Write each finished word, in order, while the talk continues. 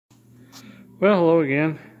Well, hello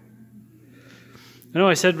again. I know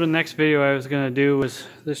I said the next video I was going to do was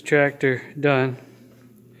this tractor done.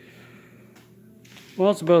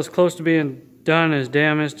 Well, it's about as close to being done as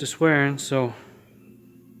damn is to swearing, so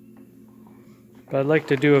but I'd like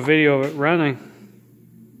to do a video of it running.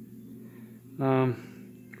 The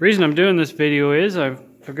reason I'm doing this video is I've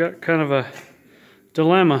got kind of a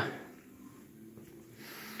dilemma.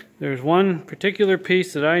 There's one particular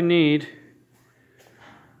piece that I need,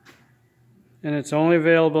 and it's only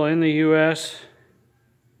available in the US,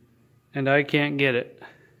 and I can't get it.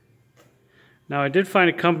 Now, I did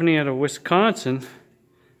find a company out of Wisconsin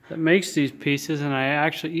that makes these pieces, and I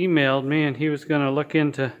actually emailed me, and he was going to look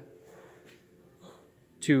into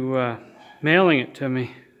mailing it to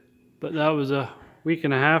me. But that was a week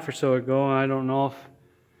and a half or so ago, and I don't know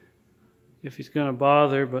if he's going to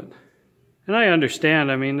bother. And I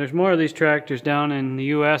understand. I mean, there's more of these tractors down in the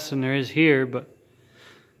US than there is here, but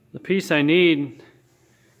the piece I need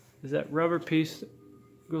is that rubber piece that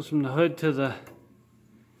goes from the hood to the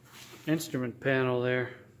instrument panel there.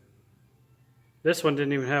 This one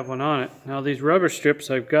didn't even have one on it. Now these rubber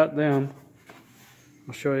strips, I've got them.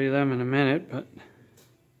 I'll show you them in a minute, but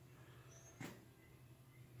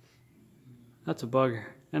that's a bugger.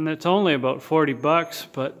 And it's only about 40 bucks,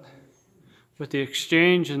 but with the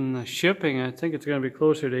exchange and the shipping, I think it's going to be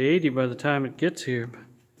closer to 80 by the time it gets here. But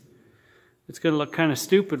it's going to look kind of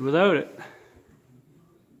stupid without it.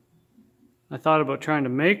 I thought about trying to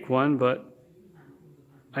make one, but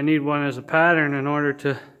I need one as a pattern in order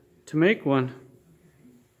to make one.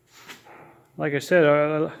 Like I said,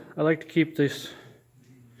 I like to keep this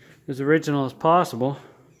as original as possible.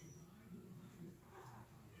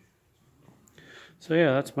 So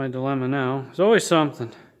yeah, that's my dilemma now. There's always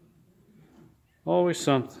something. Always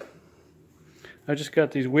something. I just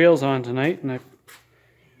got these wheels on tonight, and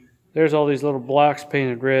there's all these little blocks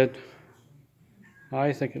painted red.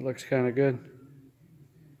 I think it looks kind of good.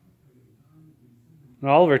 An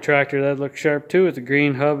Oliver tractor, that looks sharp too with the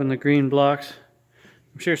green hub and the green blocks.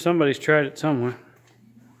 I'm sure somebody's tried it somewhere.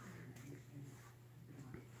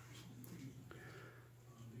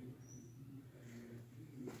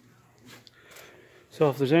 So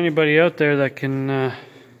if there's anybody out there that can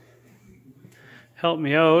help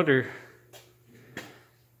me out or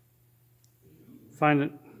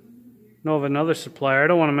know of another supplier. I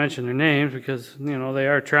don't want to mention their names because, you know, they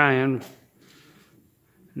are trying.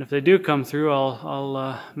 And if they do come through,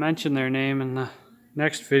 I'll mention their name in the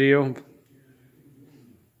next video.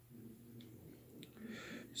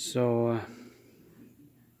 So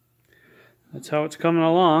that's how it's coming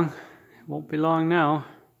along. It won't be long now.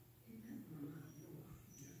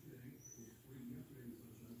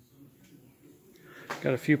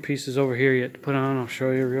 Got a few pieces over here yet to put on. I'll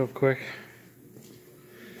show you real quick.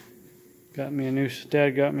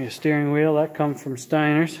 Dad got me a steering wheel. That comes from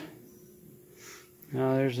Steiner's.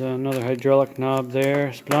 Now there's another hydraulic knob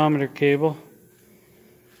there. Speedometer cable.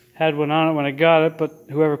 Had one on it when I got it, but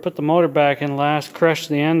whoever put the motor back in last crushed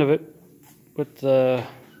the end of it with the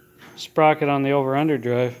sprocket on the over-under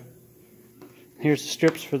drive. Here's the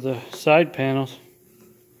strips for the side panels.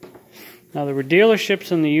 Now there were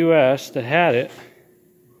dealerships in the US that had it,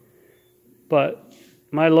 but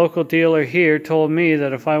my local dealer here told me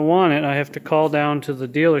that if I want it, I have to call down to the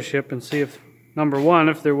dealership and see if, number one,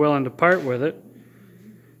 if they're willing to part with it,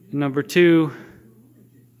 and number two,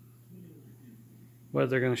 whether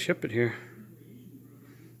they're going to ship it here.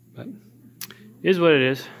 But it is what it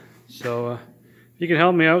is. So if you can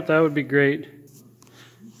help me out, that would be great.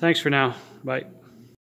 Thanks for now. Bye.